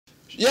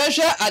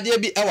Yesha ade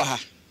bi ewa ha.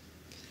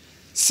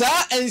 Sa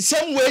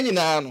ensem we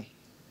nyina no.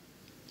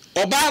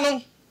 Oba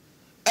no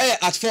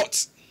at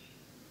fault.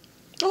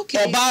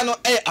 Okay. Oba no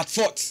at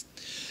fault.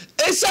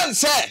 Esan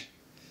say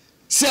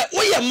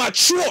we are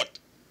matured.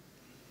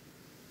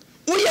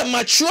 We are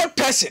matured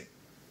person.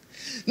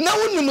 Na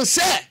wonu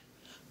say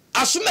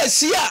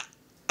asumasi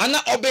ana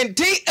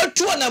obenti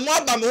etu na mo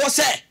aba me wo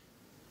say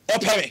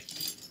opere.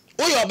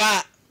 We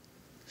oba.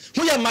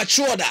 We are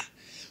matured.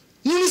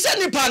 You say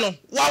nipa no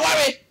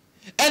waware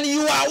and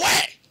you are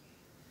aware.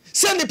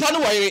 Say nipa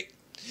no waware.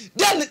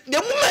 Then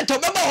the moment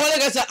obeba ho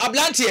like say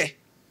ablantie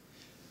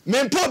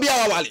mempo bia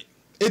wawale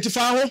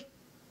etifa ho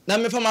na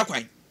mefa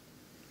makwan.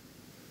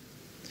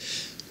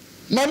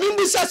 Mami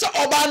bi say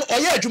oba no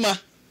oye adwuma.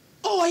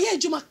 Oh, oye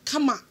adwuma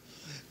kama.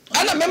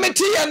 Ana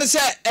memeti ye no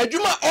say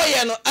adwuma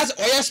oye no as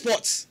oye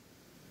sports.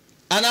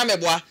 Ana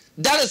meboa.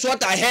 That is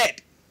what I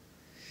heard.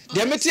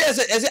 The meeting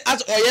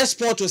as oye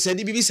sport to say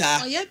bibi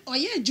sa.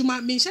 Oye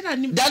adwuma me share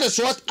na. That is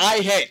what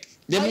I heard.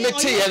 The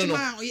meeting ye no.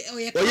 Oye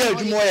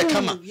adwuma oye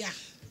kama.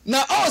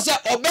 Na also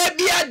oba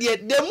bia de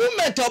the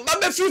moment oba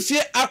be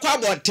frifie akwa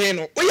bonten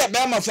no oye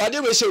be ma fo ade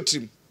we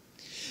shotrim.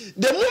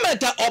 The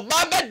moment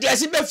oba be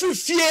dress be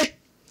frifie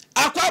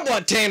akwa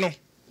bonten no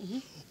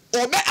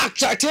oba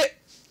attract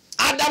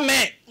other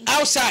men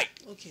outside.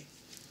 Okay.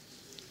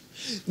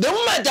 The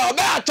moment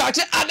oba attract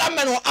other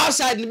men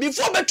outside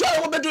before be try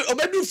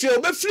obedu fie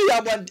obe free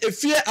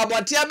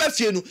abonte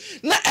abafie no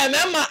na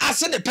emema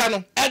ase de pe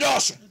no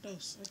edoso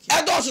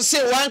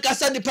say wan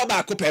kasa de pa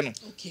ba ko pe no.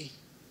 Okay.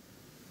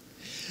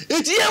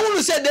 It ye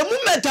wonu say the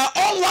moment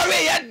on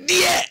worry ya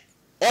de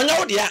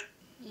onyo de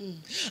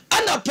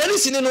ana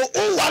police ni no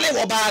on wale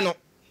wo ba no.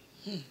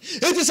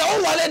 It is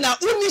on wale na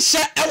uni hye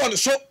e won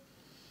so.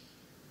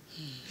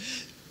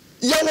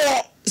 Ye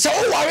wo say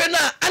on worry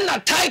na ana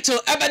title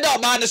e be da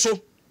oba ne so.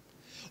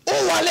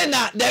 On wale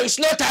na there is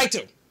no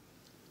title.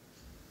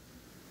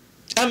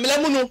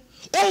 Amlemu no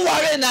on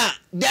worry na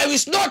there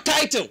is no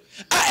title.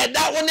 A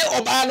da woni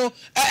oba no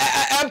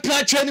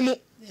plan training mu.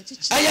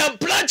 I am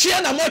planting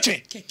and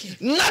motion.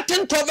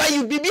 Nothing cover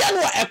you. Bibia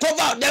no a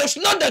cover. There is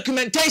no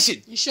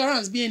documentation.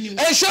 Insurance be any.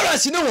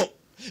 Insurance no.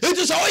 It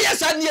is all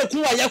yes and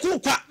yaku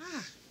kwa.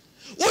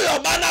 We are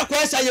bana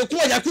kwesa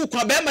yaku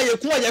kwa bema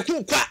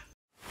yaku kwa.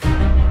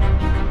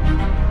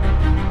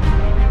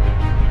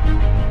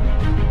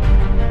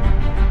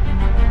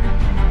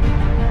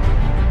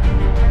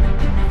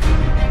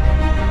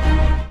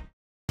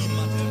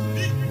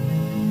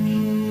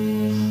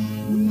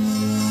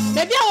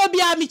 Maybe I will be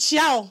a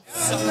Michiao.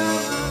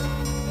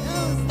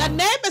 The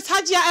name is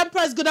Hajia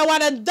Empress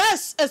Gudawan, and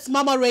this is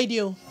Mama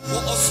Radio.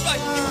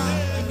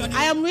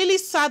 I am really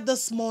sad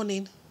this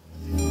morning.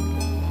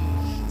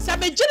 So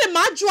me jine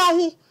Maadwoa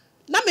hu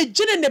na me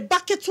jine ne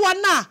bucket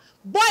wana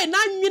boy na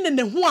nwene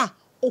ne ho a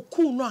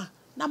oku no a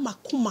na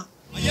makuma.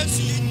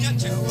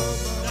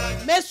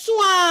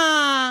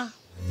 Mesua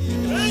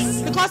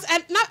because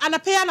and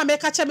anapaya na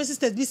make catch my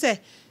sisters be say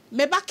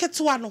me bucket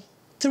no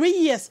 3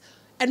 years.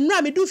 And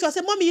now me do feel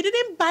say, Mommy, you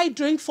didn't buy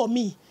drink for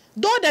me.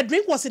 Though the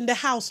drink was in the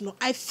house, no,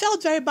 I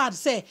felt very bad.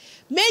 Say,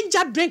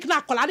 menja drink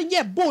na kola, I didn't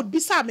get bored.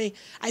 Bisa me,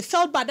 I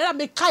felt bad. Then I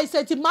make Kai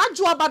say,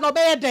 Maadwoa ba no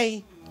be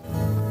day.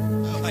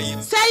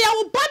 Say, I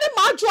will buy the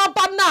Maadwoa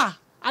ba na,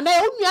 and I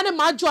only ane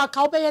Maadwoa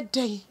ka be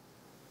day.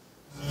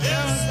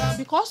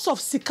 Because of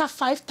sika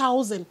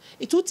 5,000,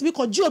 it would be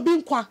called Jobi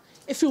Nkwa.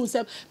 If you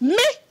say me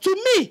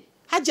to me.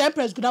 Hajia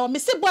Empress Gudawan me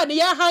say boy ne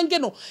ye hange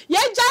no ye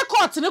jai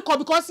court ne ko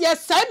because ye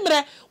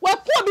semre we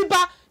poor bi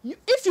ba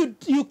if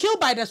you kill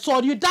by the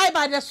sword you die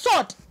by the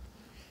sword.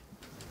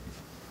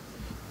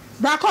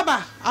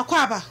 Brakoba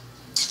akwaba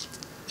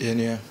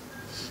yenia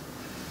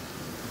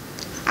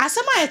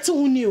asema ete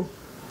huni o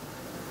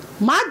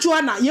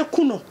Maadwoa na ye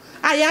kuno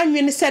aya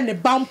nwene se ne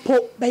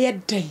bampo be ye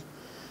den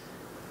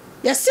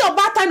ye se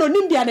obata no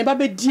nimbia ne ba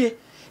bedie.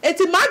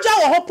 Eti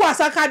Maadwoa wo hopo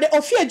asaka de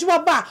ofi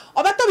adwuma ba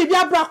obeto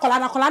bibia abra akola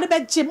na akola ne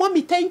be je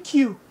mommy thank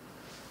you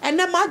and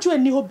na Maadwoa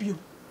ni hobio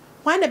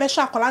why ne be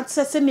hwa akola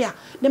ntse ne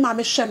ne ma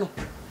me hwe no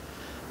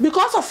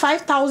because of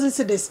 5,000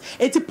 cedis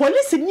eti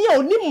police ni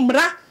oni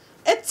mra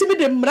eti mi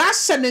de mra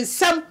hye ne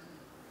nsam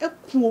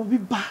eku obi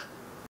ba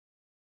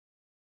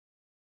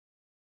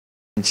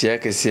nchia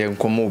kese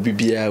nkomo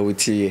bibia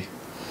wotie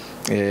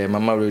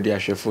Mama Radio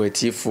ahwefo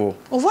atifo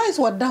o voice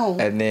what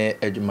down ene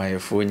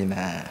adwumayefo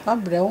nyina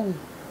abrɛ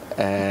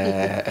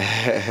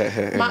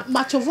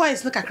macho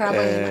voice na kakra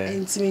ba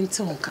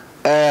intimate honka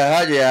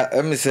Hajia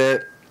emi se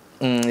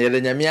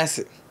yele nyame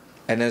ase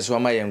ene nso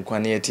ama ye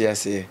nkwane yeti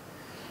ase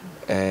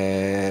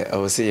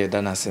o se ye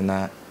dana se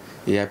na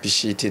ye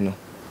appreciate no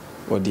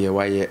odi e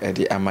waye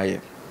edi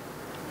amaye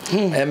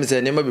emi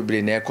se nema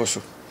bebre na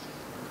ekoso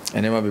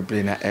enema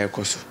bebre na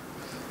ekoso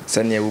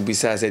sane ya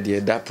wubisa se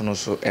de dap no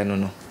so eno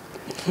no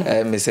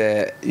emi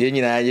se ye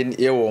nyina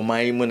ye wo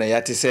man mu na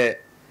yate se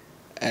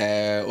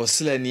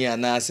osilani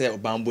anase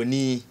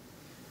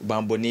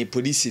obamboni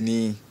police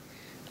ni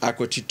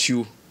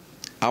akotitu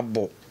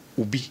abo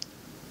obi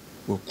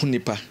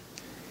okunipa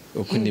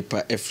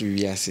efri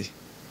wiase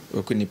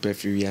okuni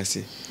perfect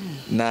wiase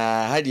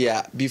na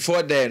hadia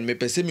before then me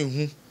pese me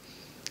hu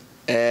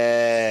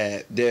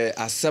the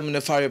asem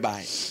ne fare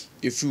by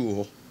if you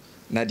ho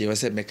na de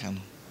wase meka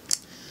no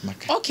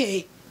maka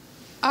okay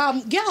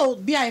girl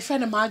be a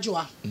friend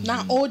Maadwoa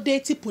na all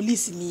date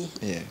police ni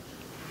yeah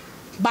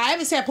ba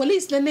e say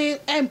police ne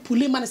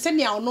empuli man se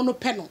ne ono no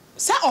pe no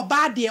se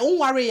oba de won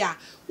worry ya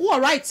wo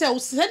right say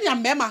se ne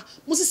mema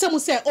musise mu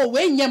say oh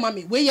we nye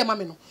mame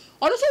no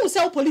ono so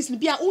say police ni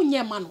bia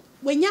unye ma no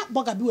we nya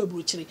boga bi we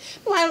buruchire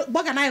no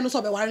boga na ye no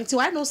so be warranty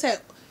why no say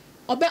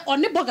obe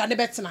oni boga ne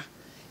betena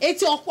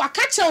eti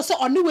aka che so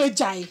oni we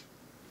jai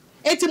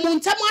eti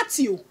muntam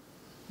atio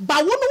ba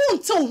wo no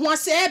wonte ho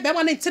ase be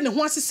ma ne nte ne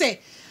ho ase say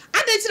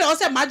ade ti na o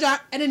say Maadwoa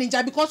ene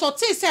ninja because o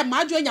ti say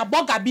Maadwoa nya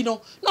boga bi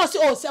no no say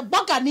o say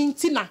boga ni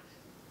ntina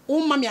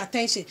o ma me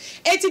attention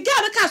eti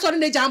girl ka so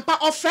ne jampa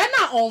o friend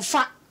na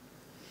onfa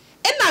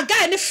ena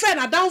guy ne friend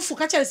adamfo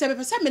ka che say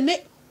be say me ne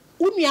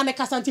unua ne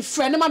kasanti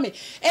friend ma me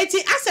eti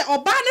ase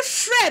oba ne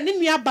friend ne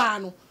nua ba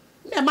no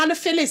me ma ne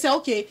feel say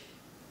okay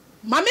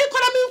ma me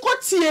kola me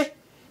nkotie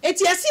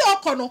eti esi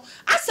okono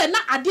ase na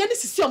ade ne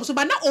sisi om so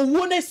ba na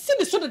owo na si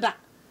ne so deda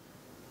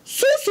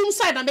sum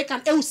side na make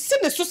an e si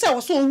ne so say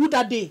wo so owu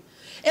that day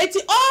eti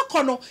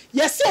okono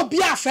yesi obi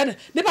a friend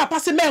ne papa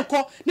se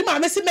menko ne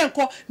mama se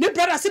menko ne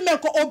brother se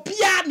menko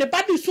obia ne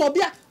badi so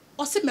obia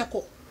o se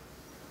menko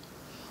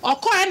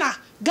okọ na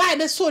guy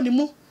ne so ni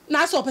mu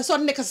na so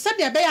person ne kasa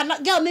de be ya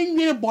girl ne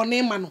nwie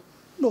bone ma no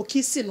no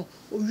kisi no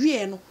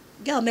owie no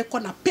girl ne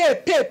kọ na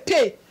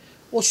pay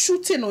or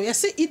shooting no you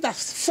say either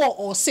 4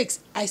 or 6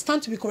 I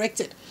stand to be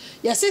corrected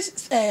you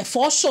say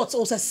 4 shots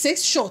or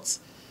 6 shots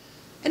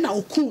and na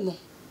oku no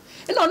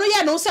and no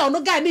ya no say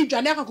no guy ne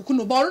dwane akakoku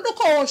no but no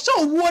ko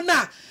show wuo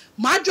na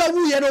Maadwoa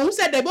wu ye no who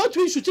said they both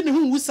shooting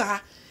hu wu sa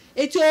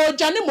eti o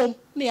dwane mom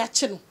na ya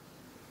che no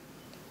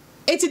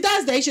eti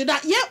that's the issue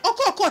that yeah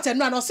okọ court and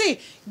no say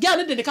girl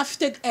ne de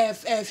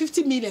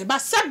 50 million but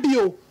sabi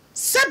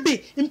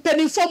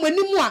impeni form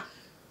animu a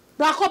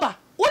brakoba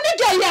woni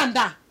girl ya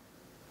nda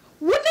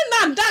woni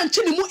na nda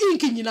nchi ni mu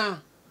ink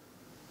nyina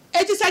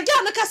eti sa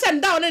girl ne ka se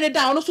nda one ne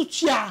da ono so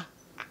tua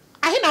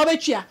ahe na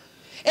obetua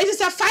eti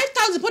sa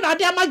 5,000 pound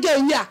ade ama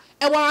girl wi a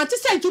e warranty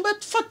say to be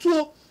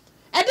fatuo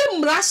e de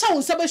mra sha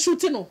won se be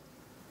shooting no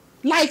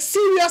like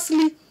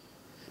seriously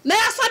na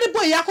ya sa de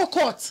boy ya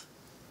court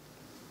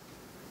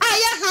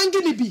aya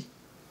hanging bi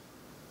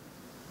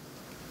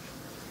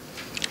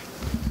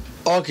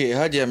okay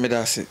how do you me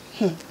that say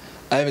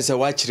I me say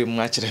wa kire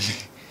me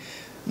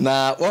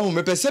na wa hu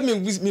me pese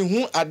me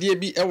hu ade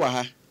bi e wa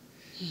ha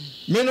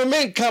me no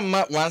men kan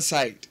ma one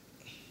side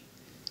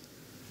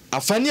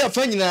afani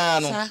nyina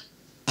no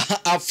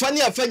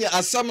afani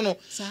asam no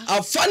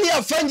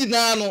afani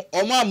nyina no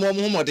o ma mo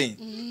homoden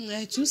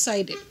two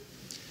sided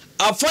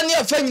afani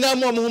nyina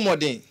mo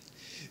homoden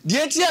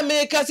die ntia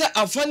me ka se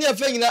afani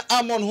nyina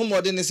amon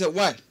homoden ne se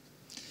why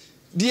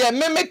die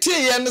memete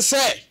ye ne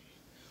se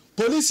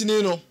police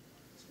ni no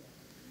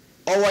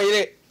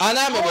owoyire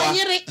ana me bwa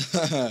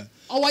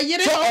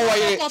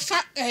owoyire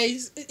ofa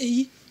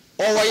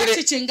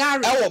owoyire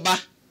ewo ba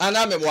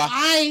ana me bwa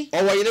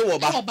owoyire wo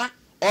ba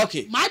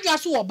okay Maadwoa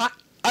so wo ba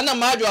ana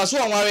Maadwoa so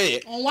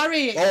onware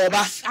owo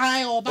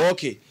ba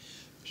okay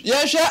ye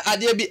hwe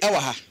ade bi ewo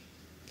ha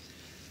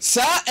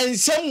sa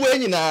ensem we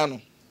nyina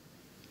no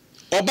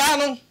oba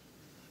no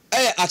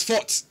at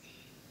fault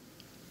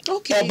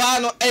okay oba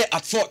no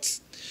at fault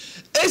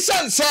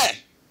esan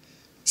say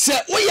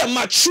we are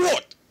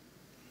matured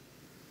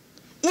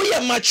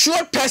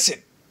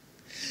person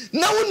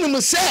na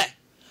wonu say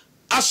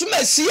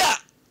asomasia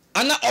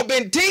ana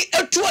obenten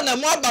etuo na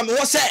mo aba me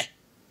wo say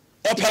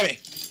opere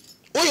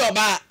we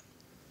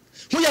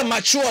are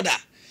matured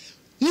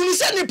you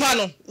say nipa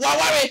no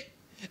waware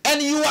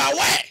and you are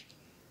aware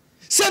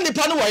say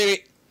nipa no wire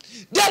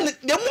then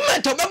the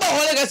moment obaba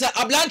ho le say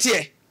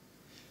ablantie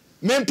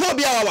mempo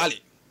bia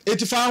wawale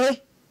etifa ho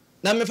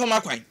na mefa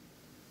makwan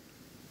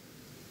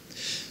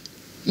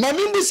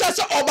mami mbisa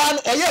say oba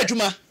no oye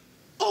adwuma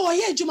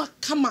oye adwuma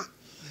kama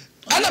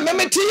ana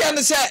memeti ya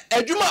no say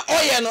adwuma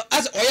oye no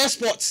as oye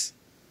sports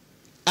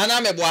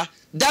ana meboa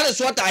that is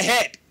what I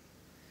heard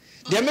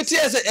the memeti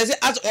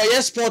as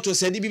oye sport o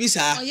say di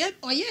bibisa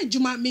oye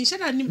adwuma me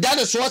shada nim that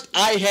is what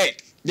I heard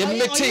the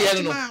memeti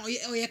ya no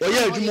oye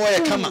adwuma oye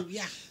kama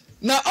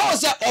na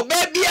also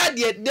oba bia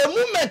the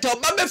moment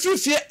oba be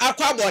frifie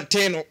akwa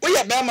abonten no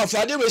oye be ma fo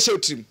ade we show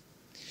trim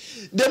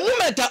the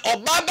moment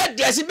oba be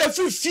dress be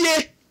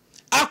frifie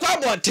akwa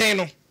abonten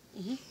no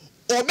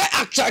obe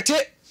attract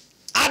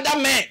other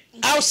men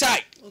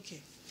outside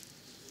okay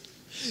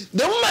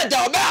the moment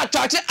obe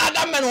attract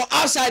other men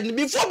outside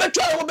before be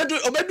try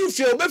obedu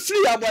fie obe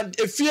free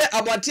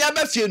abonten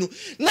abafie no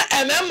na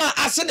emema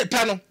ase ne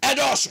pe no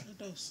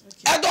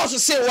edoso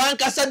say one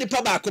kasa di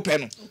pa ba ko pe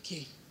no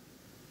okay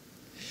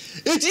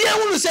it ye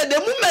wonu say the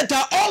moment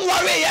on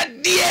worry ya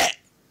de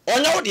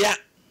onyo de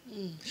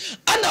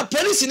ana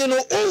police ni no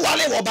on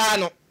wale wo ba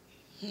no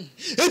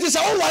it is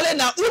on wale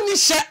na uni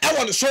hye e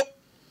won so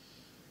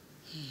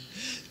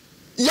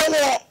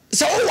yawo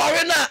so on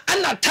worry na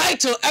ana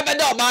title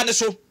ebeda oba ne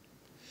so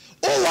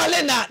O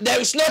wale na there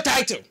is no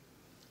title.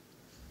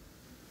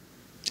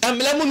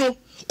 Amlemuno.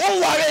 O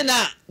wale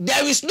na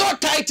there is no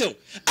title.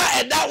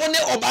 That one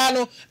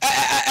obano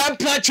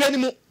plan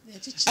training.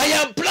 I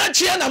am plan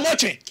training and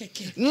watching.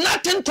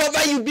 Nothing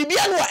cover you.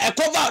 Bibiano a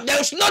cover. There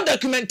is no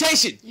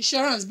documentation.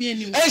 Insurance being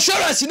new.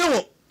 Insurance, you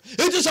know.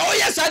 It is all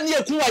yes and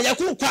yakuwa.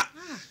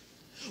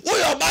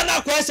 We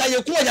obana kwesa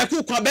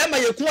yakuwa bema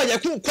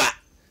yakuwa.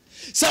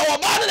 So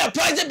obana the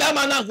president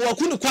bema na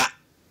wakunu kwa.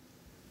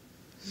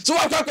 So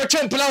what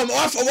plan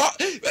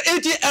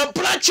it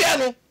plan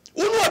channel.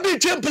 Be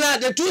plan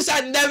the two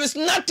sides. There is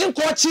nothing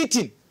called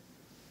cheating.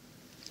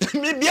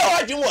 There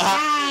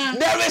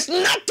is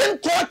nothing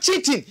called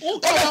cheating.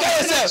 What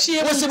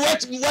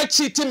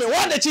cheating me?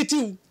 What the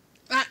cheating?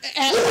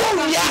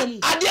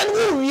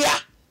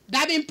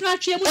 That in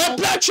platform.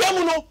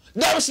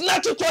 There is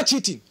nothing called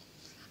cheating.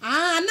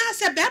 And I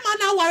said, Bama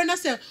now warren I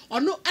said, or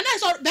no, and I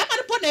saw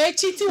Bama put a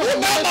cheating.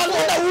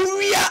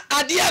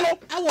 Adiano,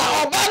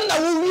 our band,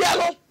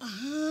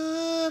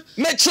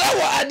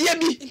 Metrawa,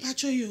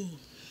 Adiabi, you.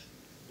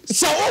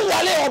 So,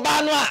 Wale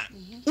Obana,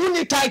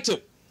 only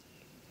title.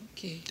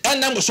 Okay.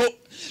 And then so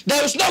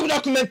there is no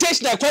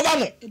documentation that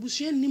cover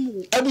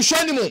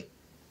Ebushanimu.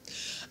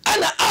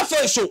 And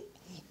after so,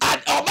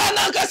 at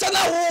Obana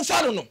Casana won't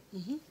follow no.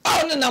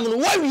 I don't know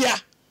where we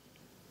are.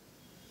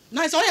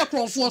 Nice, all your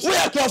Crawford. We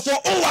are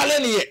Crawford,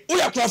 we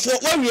are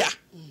Crawford, where we are.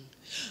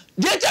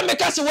 Dear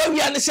make us where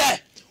we are, and say,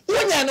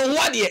 when you know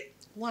what yet?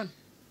 One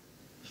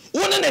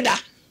another.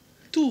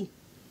 Two.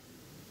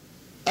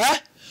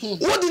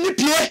 What did you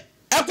play?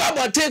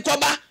 Aqua take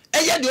cover.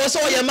 And yet, you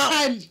also your mouth.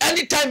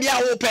 Anytime you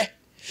are open,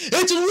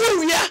 it's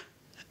warrior,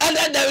 and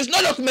then there is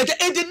no documentation.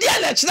 It's the dear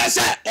lecturer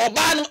say, or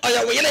ban or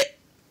your willy.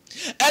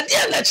 And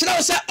dear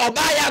lecturer say, or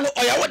buy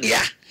or your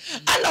dear.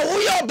 And the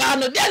way ban,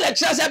 dear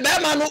lecturer say,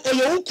 Berman or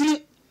your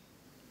ukru.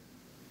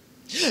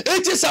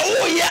 It is a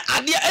year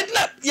at the end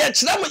of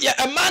yet,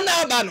 a man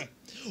abano.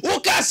 Who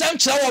can some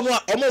chow or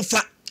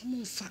mofa.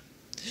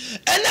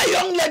 And the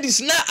young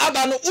ladies now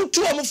abano,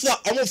 utu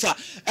omofa.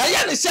 And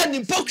yan is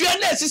sending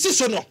Pocreanes is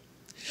so no.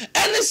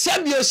 And the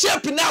Sabio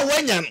shape now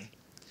when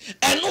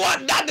and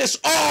what that is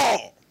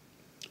all.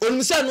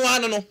 When son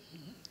one no.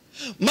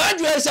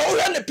 Maadwoa is all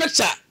on the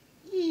picture.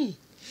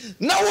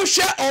 Now we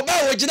share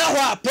about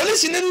original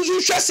police in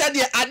the said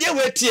the idea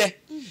with here.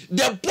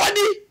 The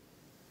body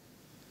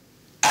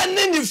and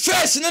then the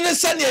face and then the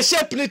sun your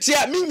shape it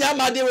here. Minya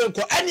Madi will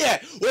go and yeah,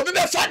 will be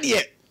fat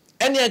here.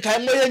 And yeah,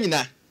 can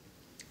moyana.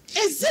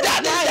 Is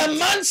that the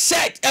man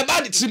said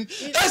about it?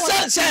 The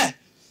son said.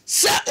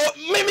 Sir,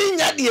 maybe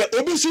not dear,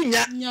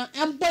 Obusunya,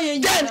 and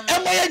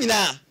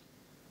Boyana.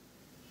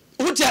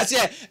 What I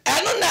say,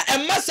 I don't know a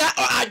massa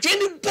or a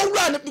genuine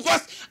program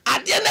because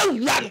I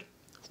didn't run.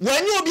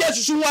 When you'll be able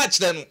to watch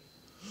them,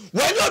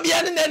 when you'll be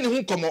any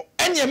who come up,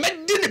 and you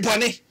met dinner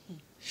bunny.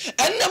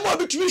 And no more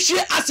between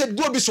share asset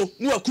go be so,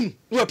 no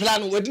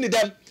plan within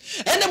them.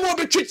 And no more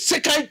between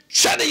second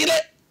shadow,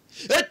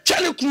 a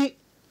channel crew,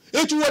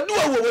 it will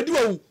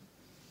do.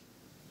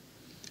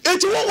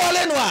 It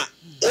won't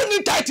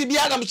only title be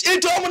Adams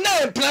into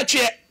a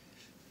planche.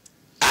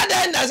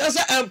 Adan as I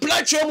say, and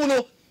planche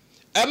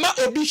and my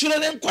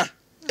obituary and qua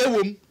a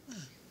womb.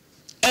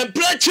 And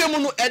planche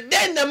and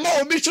then the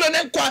more obituary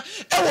and qua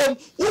a womb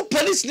who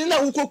police Nina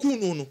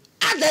Ukokuno.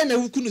 Adan a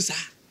Ukunusa.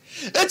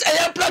 It's a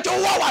young planche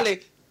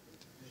wawale.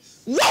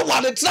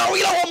 Wawale, it's now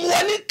we don't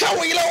want it.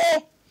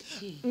 Kawilo.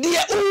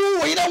 Dear, oh,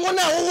 we don't want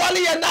to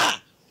wally and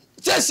now.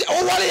 Says,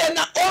 oh, wally and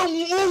now,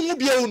 oh,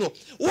 Biono.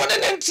 What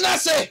an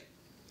say.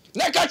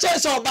 Neka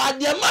chance or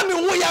bad, your mammy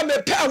we am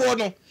a pair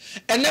one,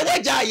 and then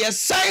why you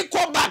say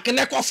go back and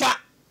nekofa.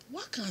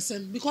 What can say?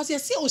 Because you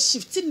see or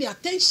shifting the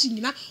attention,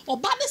 you know, or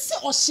bad say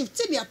or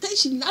shifting the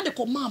attention, not the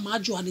command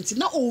Maadwoa, and it's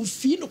not all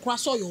feel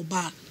across all your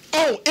bar.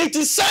 Oh, it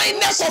is sign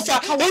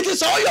nekofa, it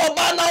is all your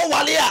bar now,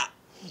 Walia.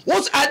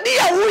 What's a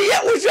dear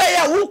we say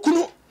who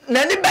could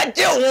Nanny Badge?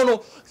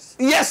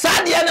 Yes,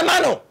 I the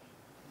animal.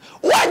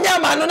 One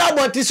young man on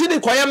about to see the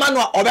choir man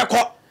or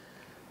Obeko.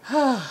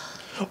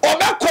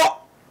 Obeko.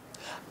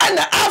 And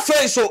the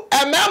affair so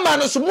a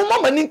man so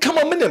mama nin come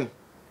minimum.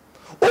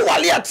 Oh,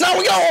 while you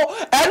tell you,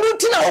 and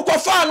Lutina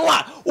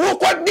Okofan, who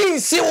could be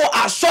see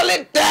a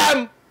solid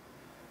damn.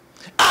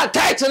 I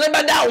tight and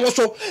never down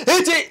also.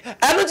 It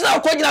and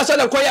Lutina Okogina son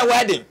of Koya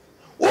wedding.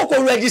 Who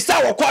could register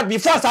or court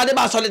before I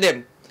never solid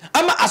them.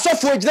 I'm a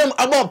software them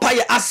about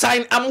pay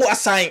assign, I'm more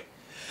assign.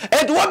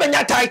 And woman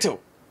your title.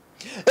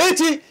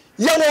 80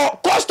 your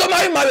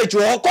customary marriage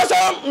or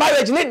customary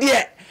marriage need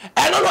dear.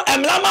 I don't know,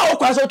 I'm Lama or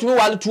Quaso to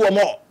 1 2 or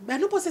more. But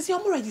no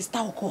possession register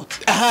or court.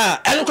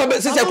 Aha, I don't come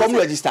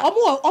register.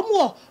 Or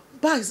more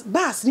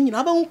bars, you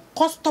know,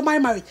 customary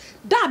marriage.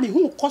 That me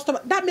who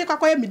customer that make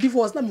a me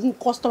divorce, that me who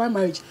customary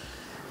marriage.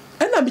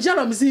 And I'm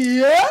Janam see,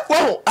 yeah.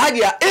 Oh,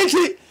 idea,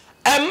 80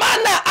 a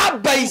manna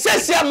abba,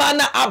 says your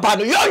manna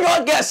abano,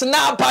 your guess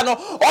now, pano,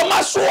 or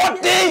my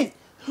sword day.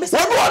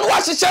 one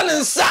was a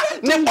challenge,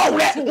 no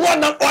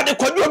one or the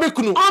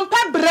Kodubikunu. On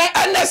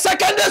Pebre And the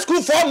secondary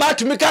school format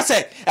to make us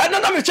say, and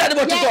then I'm trying to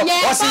go.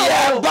 Was a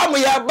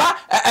Bamuya,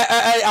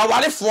 a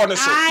wife for the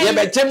show.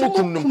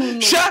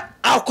 Yebetemukunum. Sure,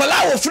 I'll call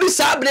our free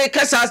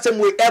sabreakers as them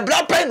with a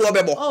blood pain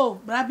robber.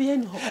 Oh,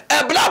 Brabian.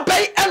 A blood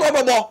pain and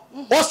robber.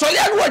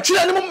 Australian were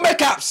children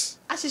makeups.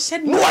 As she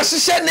said, no, as she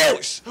said,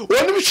 nails.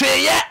 When you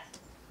say, yeah.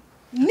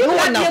 No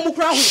one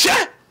now.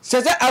 Sure.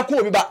 Says that I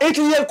could be about 8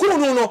 years.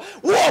 No,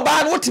 war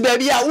bad what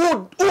baby,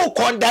 who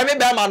condemn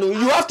a man.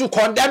 You have to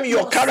condemn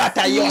your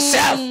character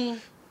yourself.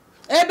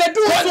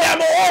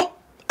 Condemn all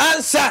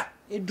answer.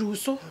 Do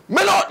so. Me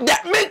no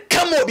that me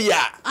come over here.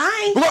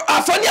 Aye.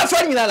 A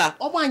funny nana.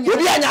 You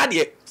be an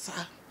idiot.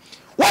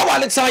 Why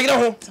want it say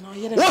no?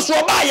 What's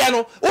your buy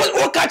no?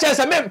 What catch as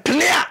a man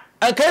player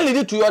and can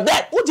lead to your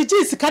death. What did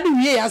you see can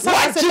we as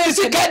what did you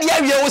see can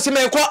you was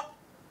me kwa?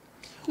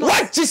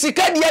 What is the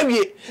can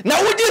you?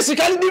 Now what is the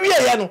can be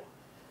no?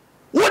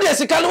 What is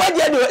the can what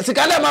you do? The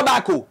can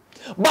mabako.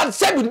 But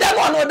said that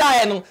one no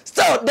die no.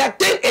 So that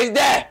thing is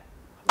there.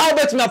 I'll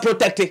bet me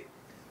protect it.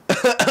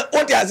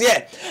 What is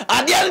here?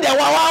 At the end,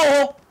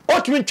 wow,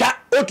 what me chat,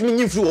 what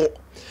me influence.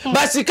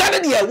 But she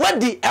can't hear what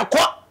the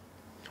aqua.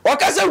 Or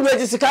can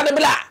say, she can't be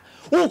like,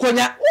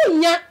 Unya,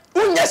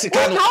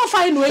 Sikano. How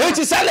fine way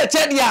to sell a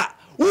tedia.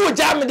 Who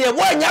jam the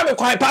one yam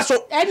quite passo.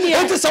 And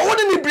it is a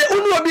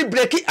one be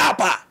breaking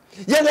up.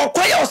 You will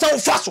quite so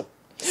fossil.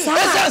 As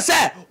I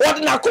say,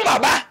 what Nakuma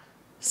ba?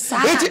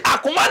 It is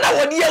Akumana,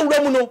 what dear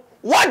Romuno.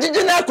 What did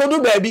you not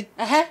do, baby?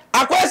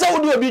 Aquasa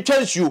would be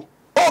chance you.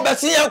 Oh, but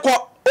see,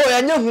 oh,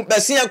 I knew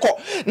Bessia co.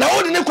 Now,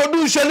 what did you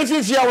do? Shall if you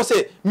was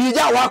say,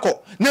 Mija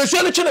Wako, no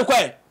shall chill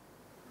away.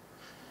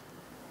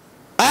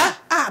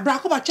 Ah,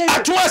 Bracco,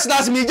 at once,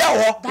 that's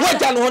Mija, what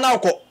done one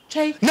alcohol.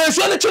 No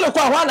shall chill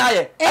away one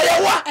eye.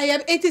 I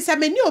am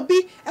 87 new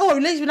be our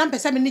relation number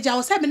 7 Nija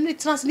or 7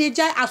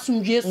 transnija as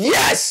soon as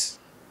yes.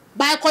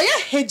 By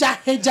Koya Heja,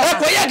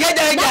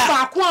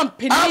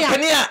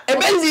 Penia, a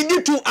benzy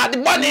due to at the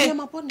money.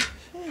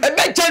 A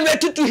bed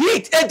generated to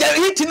heat,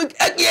 heating a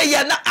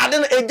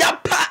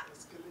jump.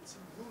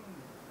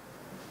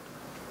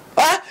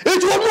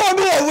 It will more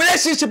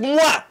relationship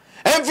more.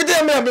 Every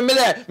day,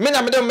 men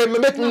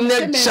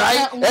shy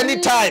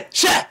anytime.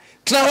 Share.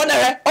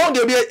 Try on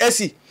the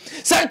SC.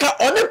 Sanka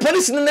on the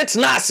police in the next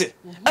nasi.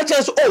 I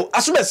just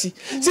asumasi.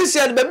 Since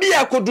you had baby,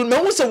 I could do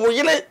no one say,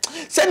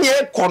 send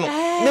ye corner.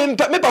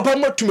 Me papa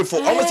more to me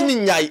for almost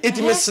in yai, it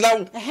is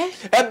slow.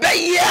 A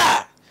bay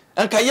ya.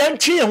 And Kayan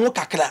Tree and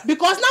Wokakla.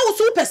 Because now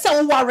super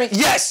so worry.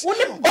 Yes.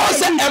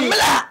 Also,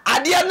 Emila,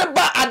 at the end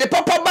at the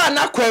papa bar,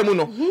 not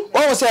Quemuno.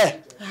 Oh, say,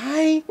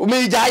 I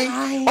may die.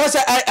 Also,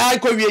 I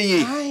could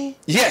ye.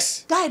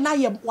 Yes. Guy, now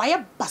you're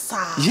wire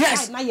bassa.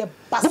 Yes. Now you're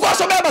bassa.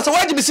 Because of members,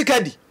 why did you be sick?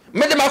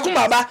 Madam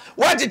Akumaba,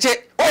 what did you?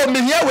 Oh,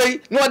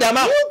 Miyawe, no, the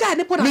amount. You got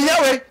to put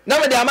Miyawe,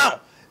 no, the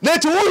amount.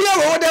 Let you hear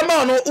what the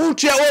amount,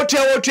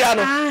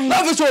 Uchiano.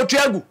 Love is so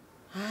terrible.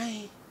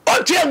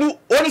 Otiagu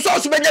onu so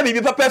so benya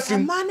bibi papa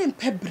fim man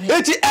empebre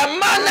eti e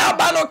man na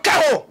ba no ka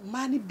ho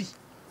man bi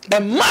e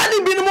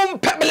man bi no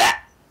mpebele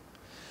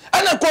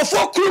ana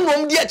kofo kru no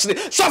mdi akire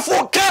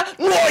sofo ka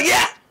no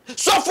oya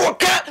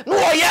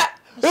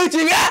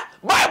eti ya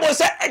Bible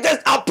say it is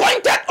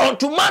appointed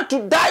unto man to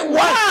die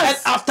once and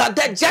after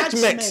that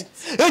judgment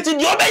eti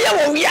di obeye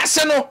wo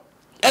wiase no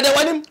and the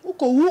one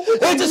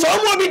it is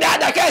almost be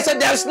that I said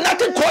there is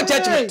nothing called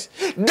judgment.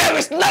 There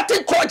is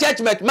nothing called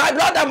judgment. My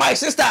brother, my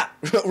sister,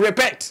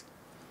 repent.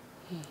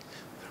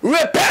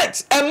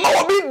 Repent and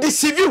more be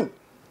deceive you.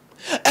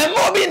 And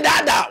more be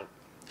that down.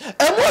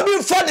 And more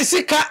be for the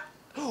sick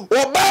or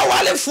bear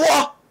wale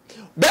for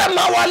bear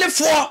my wale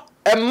for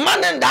a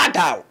man and that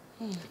down.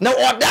 Now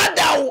or that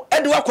down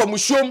Edward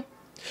Comushum.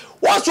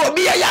 What will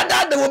be a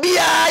yada, there will be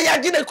a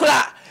yagina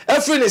kula,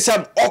 a free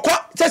some or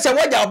what says a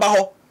word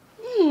about.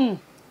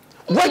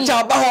 What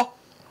about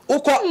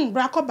Oko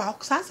Bracco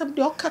box? I said,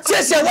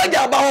 says a word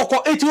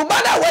about it will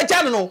matter what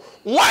channel.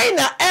 Why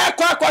not air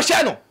quack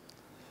channel?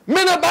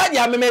 Meno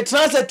Banya may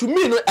translate to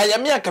me. I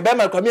am here,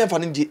 Cabama, come here for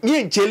me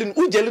and Jelin,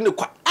 who jelin the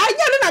quack. I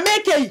don't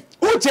make a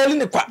who jelin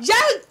the quack.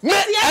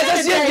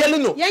 I say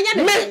Jelino,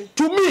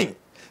 to me.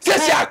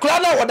 Says ya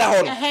crana or the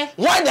home.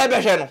 Why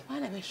never channel?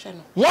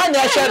 Why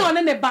never channel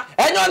on the back?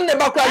 And on the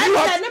back,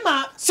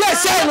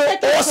 says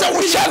or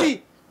so shall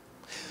we.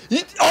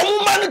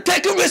 Man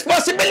taking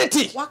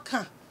responsibility. What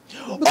can?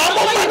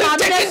 Man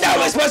taking that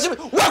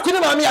responsibility. What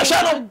could mommy a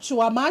shadow?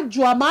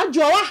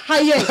 Maadwoa,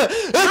 higher.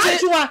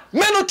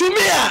 Meno to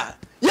me,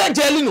 ya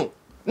Jelino.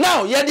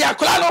 Now, ya the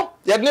Acolano,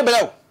 ya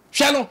never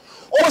channel.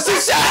 Oh,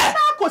 sister,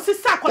 or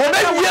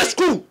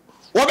school,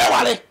 or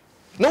Wale.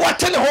 No, what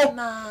tell home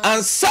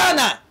and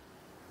Sana.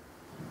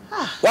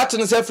 What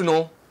in the self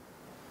no?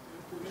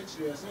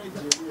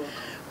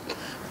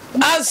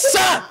 And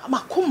Sa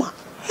Makuma.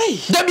 Hey,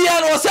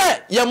 Debiano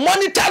say, your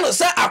monitor no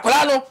say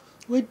Akolano.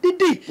 What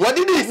did he? That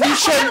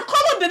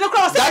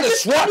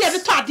is what.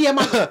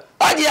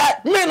 Oh yeah,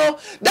 Meno,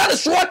 that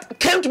is what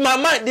came to my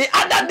mind. The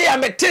other day I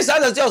met Tess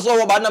and I said,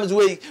 "So about Nam's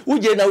way."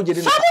 Uji na uji.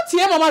 Sabu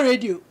tie mama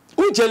radio.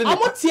 Who jelly? I'm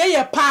not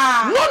here,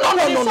 pa. No.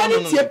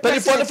 Penny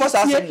for the first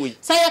assembly.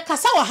 Say a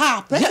Casawa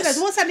ha. President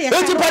won't send a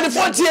penny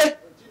for tea.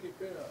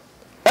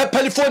 A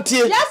penny for tea.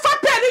 Yeah, for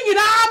penny, you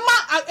know,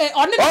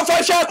 on the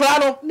for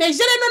Shaklano.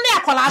 Yes,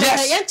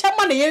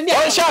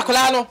 on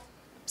Shaklano.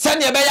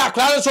 Send your bear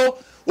clan so,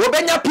 will be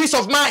your peace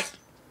of mind.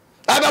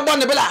 I have one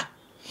the bella.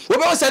 We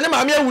will send him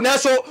a mere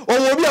Unaso or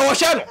will be our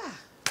shadow.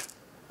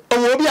 Or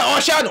will be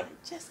our shadow.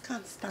 Just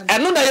can't stand.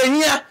 And no,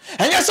 here,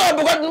 and you saw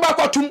forgotten back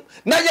or two.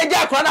 Now you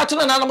get crying out to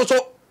an animal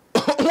so.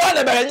 One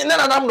of them,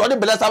 not the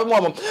best of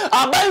woman.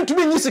 I'm bound to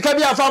be Mr.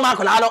 Cabia from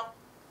Macolano.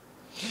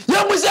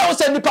 Young Mr.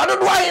 send the pardon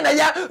why in a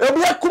year, will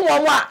be a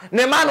Kumwa,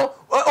 Nemano,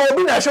 or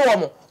be a show.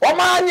 Or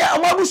man, a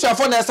Mabusha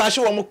for a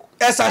show,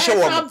 as I show,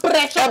 a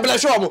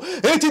bless show,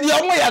 80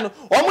 young man,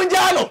 or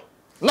Mundiano.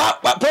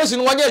 Not but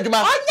person 1 year,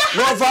 Juma.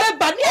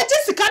 But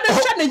Jessica,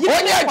 1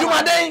 year,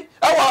 Juma day,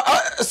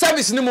 our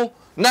service Nimo.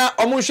 Now,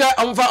 Omusha,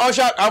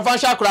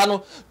 Amfasha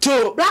Crano,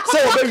 to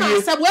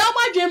say, well,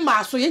 my dream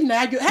master,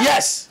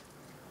 yes.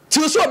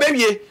 To so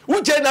baby,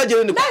 who tell that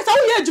you? That's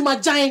all you do, my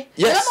giant.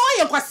 Yes,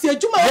 I was here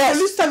to my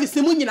police service.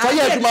 They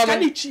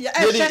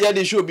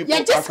should be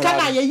just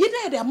can you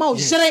know the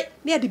mouse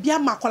near the Bia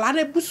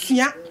Macolada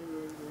Busia.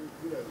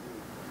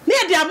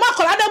 Near the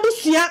Macolada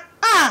Busia.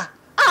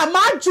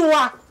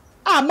 Maadwoa.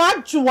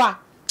 Maadwoa.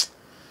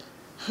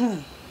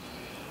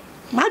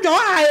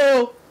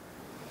 Maadwoa.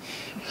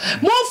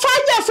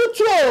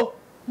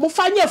 Mo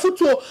fanya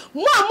futuo.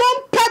 Mo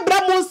pebra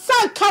mo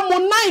sanka mo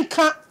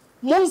nanka.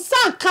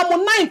 Monsanka mo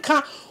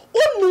nanka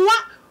onua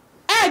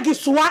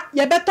egiswa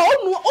ye beto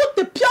onua o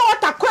te pure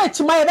water quench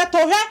ma ye beto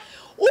he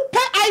upe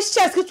ice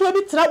chest kitu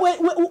bi tra we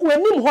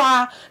nim ho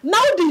a na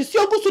o di nsi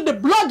ogusu de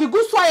blog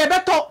gusu ye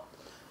beto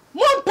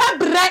monpa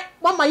bre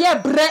mama ye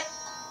bre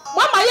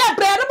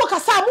ne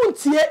bokasa mo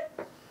ntie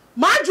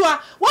Maadwoa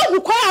wo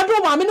hu kwa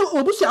ado ma me ne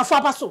obusu afo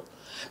apaso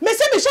me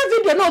se me share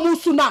video na mo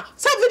su na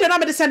se video na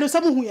me de send so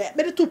mo hu ye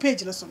me de 2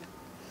 page le so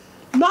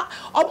na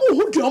omo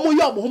hu de omo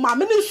ye omo ma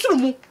me ne nsuru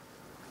mu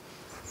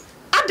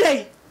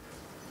Ade.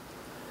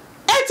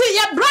 Eti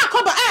ye black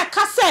oba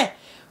kase.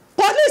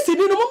 Police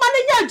ni no mo mane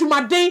nya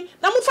adwumaden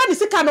na mo fa ni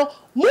sika no.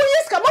 Mo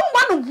yisika mo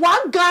ma no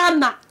 1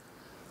 Ghana.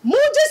 Mo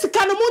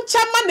jisika no mo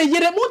chama na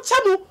yere mo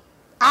chamu.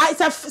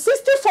 It's a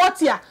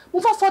 60-40 a. Mo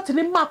fa 40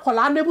 ni ma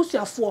kola na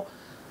ebusuafo.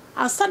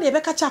 Ansa na ye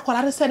be ka cha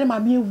kola re se ne ma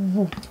me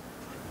ewu.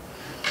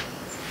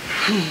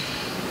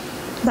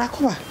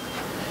 Black oba.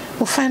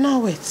 Mo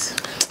final words.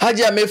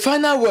 Haja me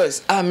final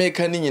words a me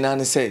kan ni nyina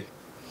ne say.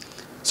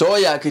 So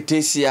ya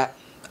ketesia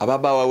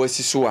ababawa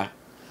wasi so a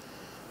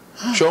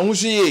hwo hu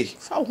so ye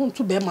fa hu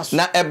to be ma so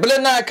na eble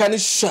na aka ni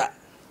so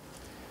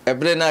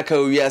eble na aka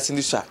owi ase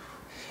ni so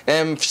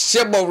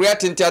shebo ria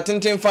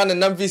tenten fa na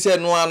nam visa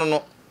no ano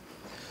no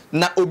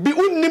na obi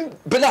unnim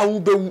bela wo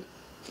bewu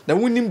na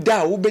wunnim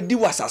da wo bedi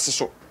wasase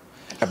so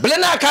eble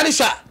na aka ni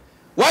so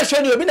wa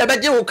hwe ni obi na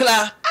beje wo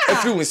kra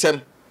afiri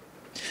wunsem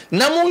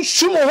na mun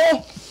sumo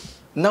ho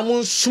na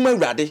mun suma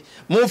awrade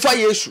mun fa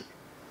Yesu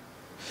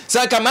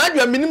sanka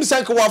Maadwoa minim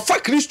sanka wa fa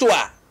Kristo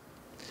a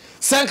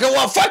sanka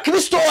wa fa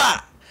Kristo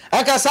a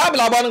aka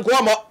sabla bon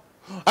ko mo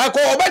ako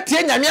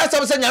obatie nyame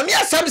asam se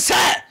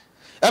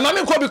e ma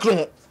me ko bi kru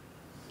ho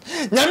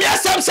nyame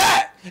asam se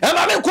e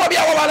ma me ko bi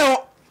awo ba ne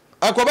ho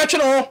ako betwe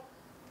ne ho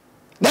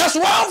that's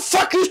one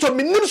fa Kristo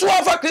minim so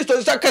wa fa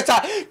Kristo sanka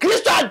sa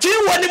Kristo adwe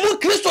woni mu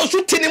Kristo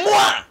so tini mu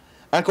a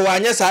anka wa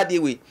anya sa de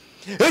we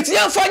eti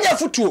yan fa nya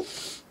futuo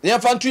yan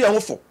fa ntu ya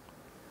hofo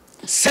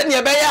se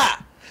ne be ya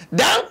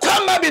dan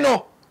kwama bi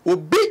no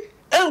obi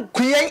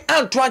enkuyen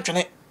anto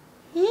atwene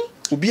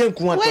obi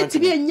enku anto wait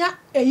bi enya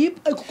eyi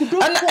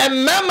ekukudo ana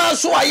emema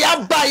so aya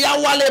ba ya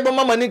wale bo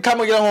mama ni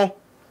kamgere ho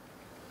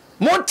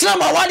mo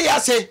trama wale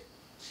ase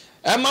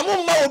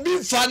emamu ma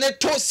obi fa ne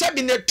to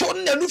sebi ne to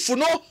na nufu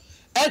no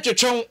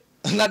etwetwen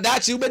na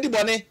daachi ubedi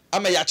bone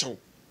ama ya chew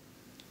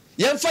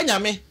yemfa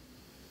nyame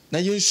na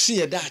yensu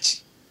ye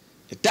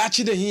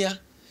daachi de hia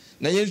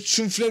na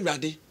yensu mfre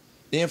awrade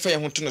na yemfa ye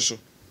ho to no so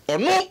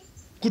ono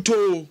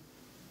kuto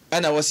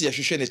ana wasi ya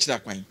hwehwe ne kira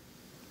kwan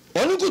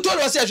onu kuto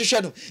wasi ya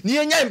hwehwe no ni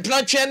enya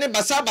implant twen ne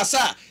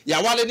basa ya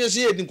wale ne so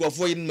ye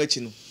dinkofo yin machi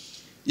no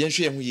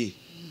yenhwe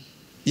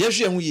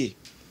ye hu ye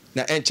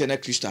na enche na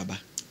Kristo aba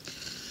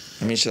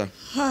amisha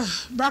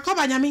brako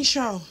ba nyame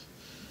sha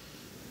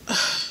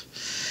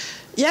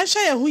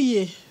yenhwe ye hu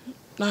ye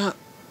na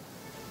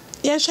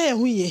yenhwe ye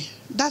hu ye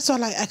that's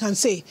all I can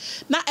say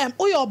na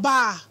oyo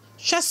ba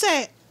hwe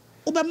se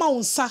ubema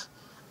unsa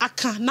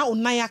aka na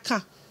unan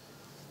aka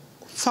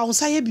fa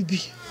unsa ye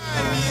bibi